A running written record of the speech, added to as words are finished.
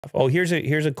Oh, here's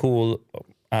a cool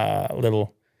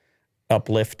little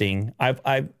uplifting.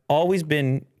 I've always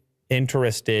been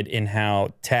interested in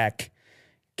how tech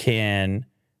can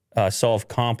solve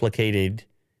complicated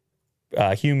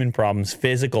human problems,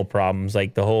 physical problems,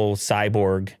 like the whole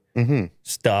cyborg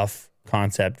stuff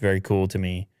concept. Very cool to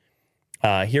me.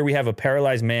 Here we have a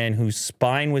paralyzed man whose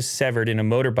spine was severed in a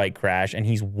motorbike crash, and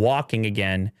he's walking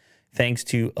again thanks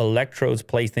to electrodes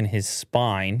placed in his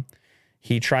spine.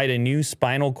 He tried a new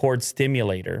spinal cord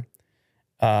stimulator,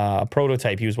 a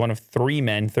prototype. He was one of 3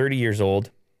 men, 30 years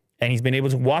old, and he's been able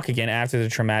to walk again after the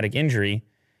traumatic injury.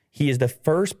 He is the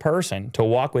first person to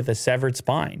walk with a severed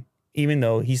spine, even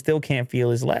though he still can't feel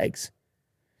his legs.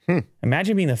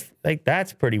 Imagine being like,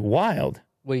 that's pretty wild.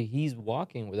 Wait, he's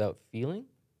walking without feeling?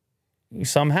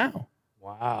 Somehow.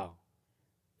 Wow.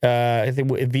 I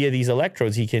think via these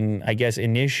electrodes, he can, I guess,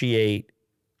 initiate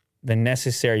the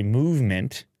necessary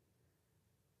movement.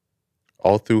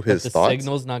 All through his thoughts? The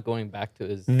signal's not going back to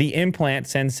his... The implant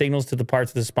sends signals to the parts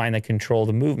of the spine that control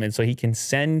the movement, so he can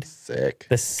send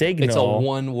the signal. It's a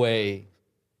one-way.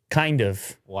 Kind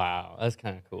of. Wow, that's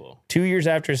kind of cool. 2 years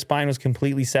after his spine was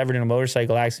completely severed in a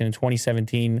motorcycle accident in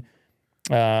 2017,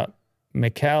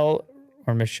 Michelle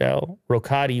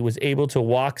Rocati was able to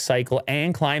walk, cycle,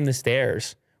 and climb the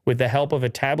stairs with the help of a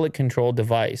tablet-controlled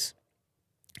device.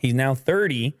 He's now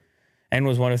 30 and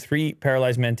was one of 3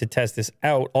 paralyzed men to test this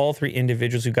out. All 3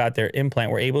 individuals who got their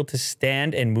implant were able to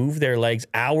stand and move their legs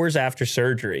hours after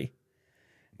surgery.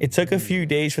 It took a few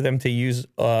days for them to use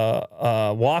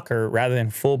a walker rather than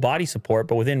full body support,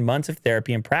 but within months of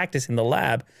therapy and practice in the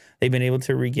lab, they've been able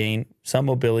to regain some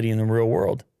mobility in the real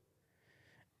world.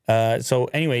 So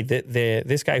anyway,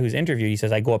 this guy who's interviewed, he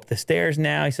says, I go up the stairs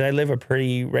now. He said, I live a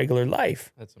pretty regular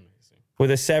life. That's amazing. With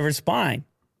a severed spine.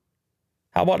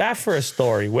 How about that for a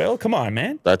story, Will? Come on,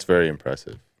 man. That's very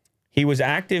impressive. He was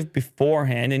active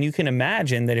beforehand, and you can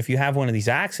imagine that if you have one of these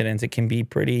accidents, it can be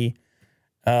pretty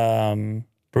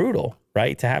brutal,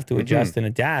 right? To have to adjust and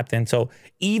adapt. And so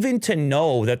even to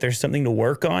know that there's something to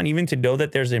work on, even to know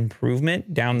that there's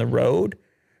improvement down the road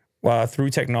through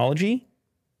technology,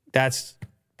 that's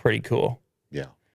pretty cool.